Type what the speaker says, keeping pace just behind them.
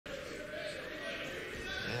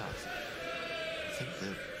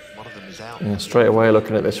Yeah, straight away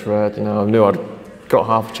looking at this red, you know, I knew I'd got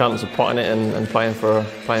half a chance of potting it and playing for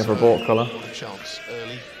a bought colour.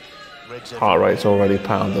 Heart rate's already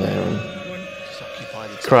pounding here, and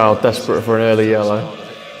crowd desperate for an early yellow.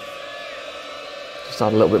 Just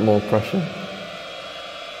add a little bit more pressure.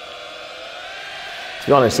 To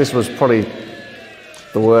be honest, this was probably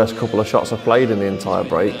the worst couple of shots I played in the entire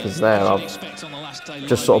break, because there I've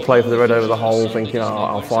just sort of played for the red over the hole, thinking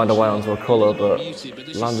I'll find a way onto a colour, but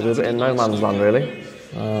landed a bit in no man's land really.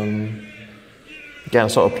 Again,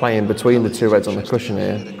 sort of playing between the two reds on the cushion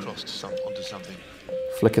here.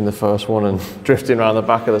 Flicking the first one and drifting around the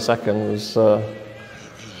back of the second was... well,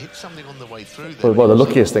 the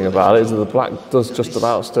luckiest thing about it is that the black does just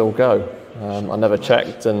about still go. I never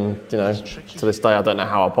checked, and you know, to this day I don't know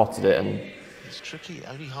how I potted it, and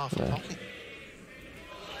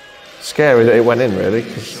scary that it went in really,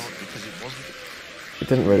 because it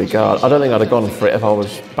didn't really go. I don't think I'd have gone for it if I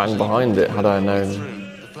was bang behind it had I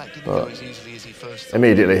known. But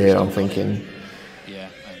immediately here I'm thinking,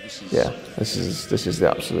 yeah, this is the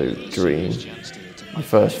absolute dream. My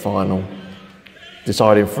first final,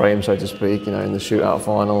 deciding frame, so to speak, you know, in the shootout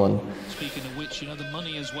final, and speaking of which, you know, the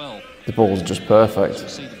money as well. The ball's just perfect.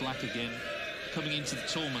 See the black again. Coming into the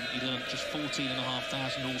tournament, he'd earned just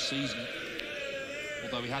 14,500 all season.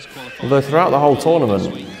 Although he has qualified. Although throughout the whole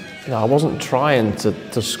tournament, you know, I wasn't trying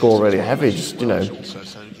to score really heavy. Just, you know,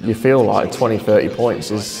 you feel like 20, 30 points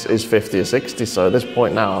is 50 or 60. So at this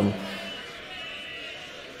point now, I'm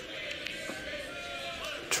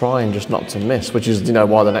trying just not to miss, which is, you know,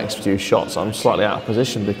 why the next few shots I'm slightly out of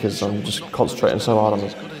position, because I'm just concentrating so hard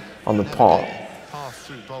on the pot.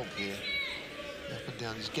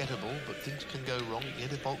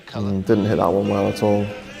 Didn't hit that one well at all.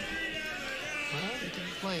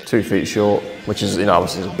 2 feet short, which is, you know,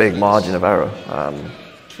 obviously a big margin of error.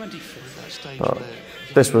 But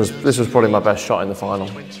this was probably my best shot in the final.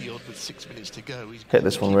 Hit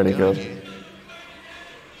this one really good.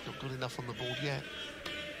 Not good enough on the board yet.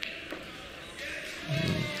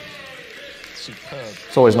 Superb.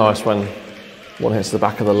 It's always nice when one hits the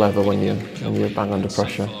back of the leather when you bang under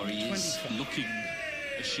pressure. Looking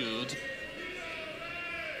assured.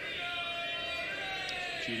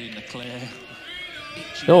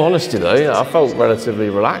 In all honesty though, you know, I felt relatively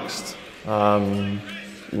relaxed. You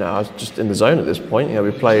know, I was just in the zone at this point. You know,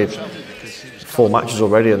 we played 4 matches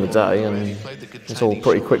already in the day, and it's all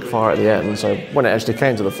pretty quick fire at the end. So when it actually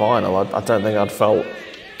came to the final, I don't think I'd felt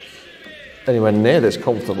anywhere near this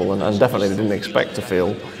comfortable, and definitely didn't expect to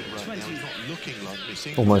feel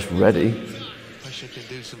almost ready. Pressure can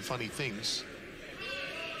do some funny things.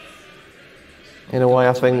 In a way,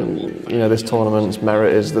 I think, you know, this tournament's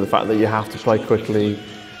merit is the fact that you have to play quickly.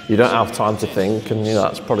 You don't have time to think, and you know,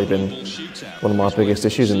 that's probably been one of my biggest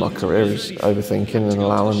issues in my career, is overthinking and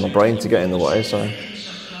allowing my brain to get in the way. So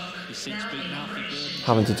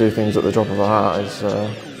having to do things at the drop of a hat is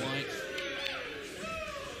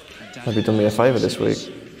maybe done me a favour this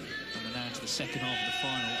week.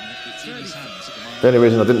 The only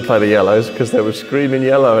reason I didn't play the yellows because they were screaming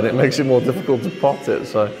yellow, and it makes it more difficult to pot it.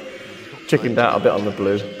 So chickened out a bit on the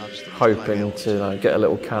blue, hoping to get a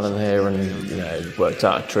little cannon here, and you know, it worked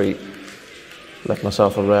out a treat. Left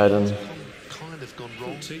myself a red, and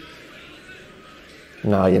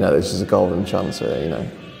now, you know, this is a golden chance here. You know,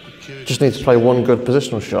 just need to play one good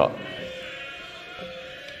positional shot.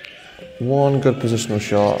 One good positional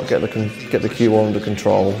shot, get the cue under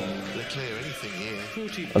control.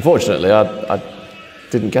 Unfortunately, I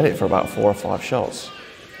didn't get it for about 4 or 5 shots.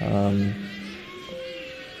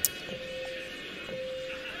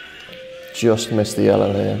 Just missed the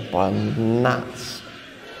yellow here by a gnats.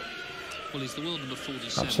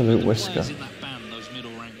 Absolute whisker.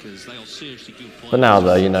 But now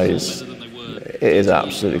though, you know, it is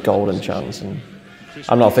absolutely golden chance, and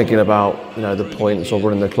I'm not thinking about, you know, the points or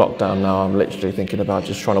running the clock down now. I'm literally thinking about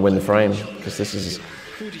just trying to win the frame, because this is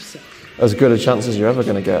as good a chance as you're ever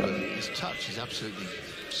going to get. His touch is absolutely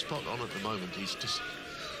spot on at the moment. He's just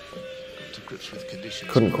got to grips with conditions.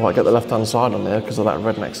 Couldn't quite get the left-hand side on there because of that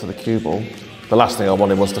red next to the cue ball. The last thing I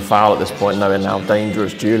wanted was to foul at this point, knowing how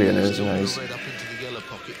dangerous Julian is. You know, he's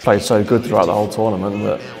played so good throughout the whole tournament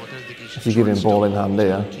that if you give him ball in hand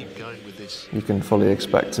here, you can fully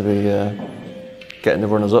expect to be getting the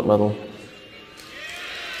runners-up medal.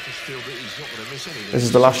 This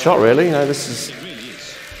is the last shot, really. You know, this is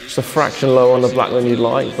just a fraction lower on the black than you'd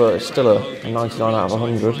like, but it's still a 99 out of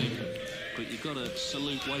 100. But you've got to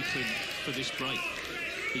salute Wakelin for this break.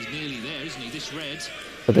 He's nearly there, isn't he? This red.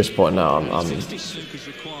 At this point now, I'm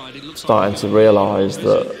starting to realise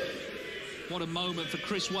that what a moment for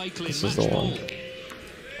Chris Wakelin. this is the one.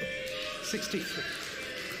 63.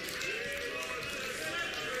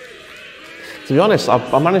 To be honest,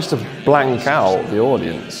 I managed to blank out the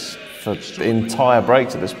audience for the entire break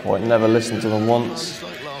to this point, never listened to them once.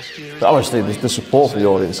 But obviously the support for the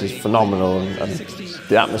audience is phenomenal, and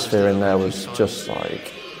the atmosphere in there was just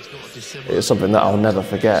like, it's something that I'll never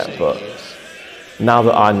forget. But now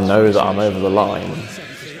that I know that I'm over the line,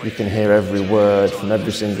 you can hear every word from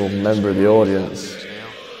every single member of the audience,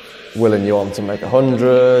 willing you on to make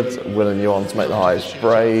 100, willing you on to make the highest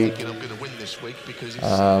break.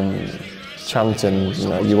 Chanting, you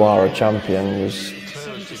know, "You are a champion," was,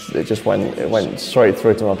 it went straight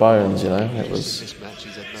through to my bones, you know. It was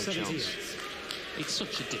it's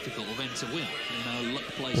such a difficult event to win, you know. Luck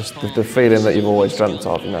plays just a part. the feeling that you've always dreamt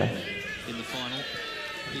of, you know. In the final,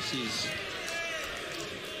 this is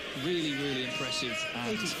really, really impressive,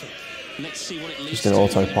 and let's see what it leads Just in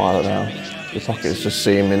autopilot now. The pockets just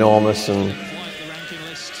seem enormous, and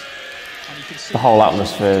the whole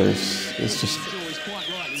atmosphere is just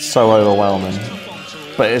so overwhelming.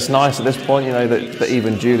 But it's nice at this point, you know, that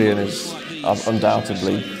even Julian is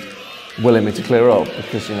undoubtedly willing me to clear up,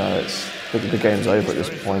 because, you know, the game's over at this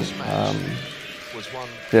point.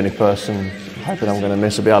 The only person I'm hoping I'm going to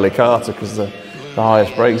miss will be Ali Carter, because the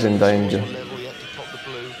highest break's in danger.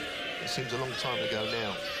 It seems a long time ago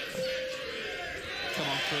now. Come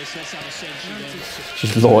on, Chris, let's have a century.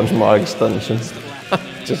 Just launch my extension.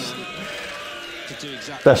 Just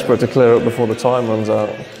desperate to clear up before the time runs out.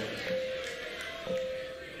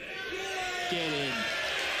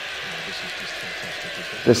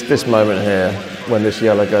 This moment here, when this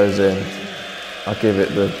yellow goes in, I give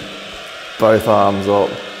it the both arms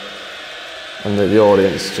up, and the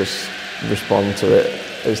audience just respond to it.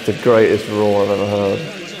 It's the greatest roar I've ever heard.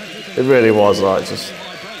 It really was like just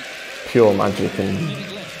pure magic, and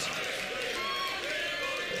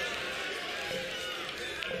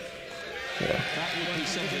yeah.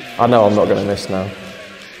 I know I'm not going to miss now.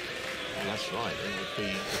 That's right, it would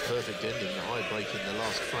be the perfect ending, the high break in the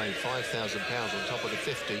last frame, £5,000 on top of the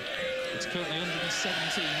 50. It's currently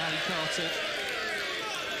 117, Ali Carter.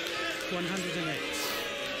 108.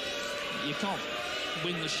 You can't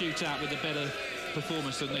win the shootout with a better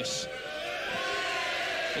performance than this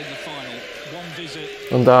in the final. One visit.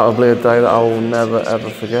 Undoubtedly a day that I will never ever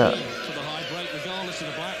forget. To the high break, regardless of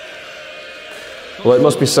the black. Well, it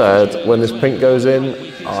must be said, when this pink goes in,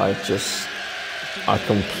 I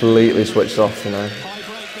completely switched off, you know.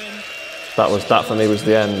 That for me was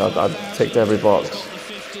the end. I'd ticked every box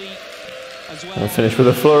and finished with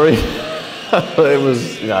a flurry. But it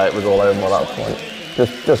was all over at that point.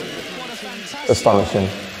 Just astonishing,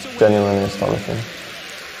 genuinely astonishing.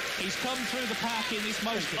 He's come through the pack in this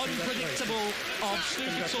most unpredictable of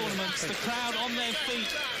snooker tournaments. The crowd on their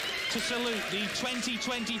feet to salute the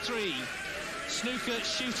 2023 snooker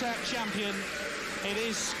shootout champion. It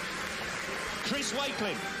is Chris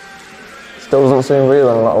Wakelin. Still doesn't seem real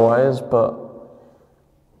in a lot of ways, but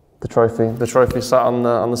the trophy sat on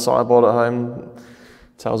the sideboard at home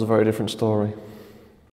tells a very different story.